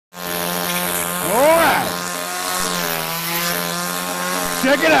All right.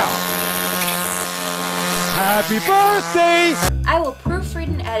 Check it out. Happy birthday! I will proofread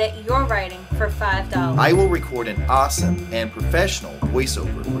and edit your writing for $5. I will record an awesome and professional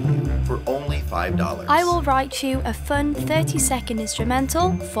voiceover for you for only $5. I will write you a fun 30-second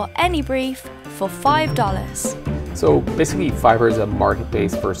instrumental for any brief for $5. So basically, Fiverr is a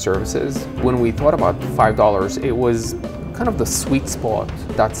marketplace for services. When we thought about $5, it was kind of the sweet spot.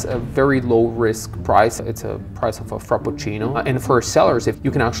 That's a very low risk price. It's a price of a frappuccino. And for sellers, if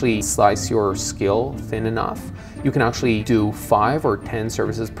you can actually slice your skill thin enough, you can actually do 5 or 10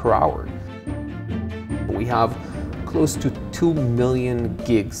 services per hour. We have close to 2 million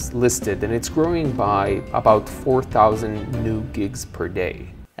gigs listed, and it's growing by about 4,000 new gigs per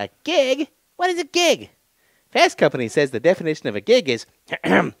day. A gig? What is a gig? Fast Company says the definition of a gig is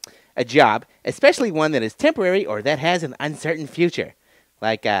a job, especially one that is temporary or that has an uncertain future,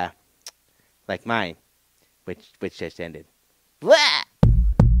 like mine, which just ended. Blah!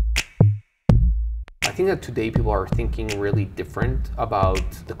 I think that today people are thinking really different about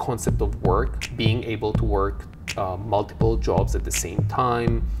the concept of work, being able to work multiple jobs at the same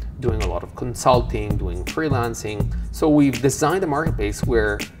time, doing a lot of consulting, doing freelancing. So we've designed a marketplace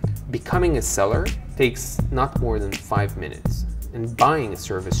where becoming a seller takes not more than 5 minutes, and buying a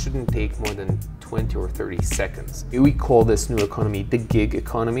service shouldn't take more than 20 or 30 seconds. We call this new economy the gig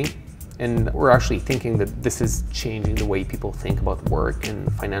economy, and we're actually thinking that this is changing the way people think about work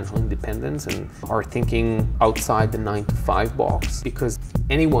and financial independence, and are thinking outside the 9-to-5 box, because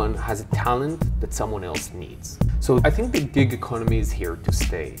anyone has a talent that someone else needs. So I think the gig economy is here to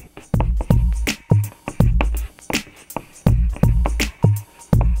stay.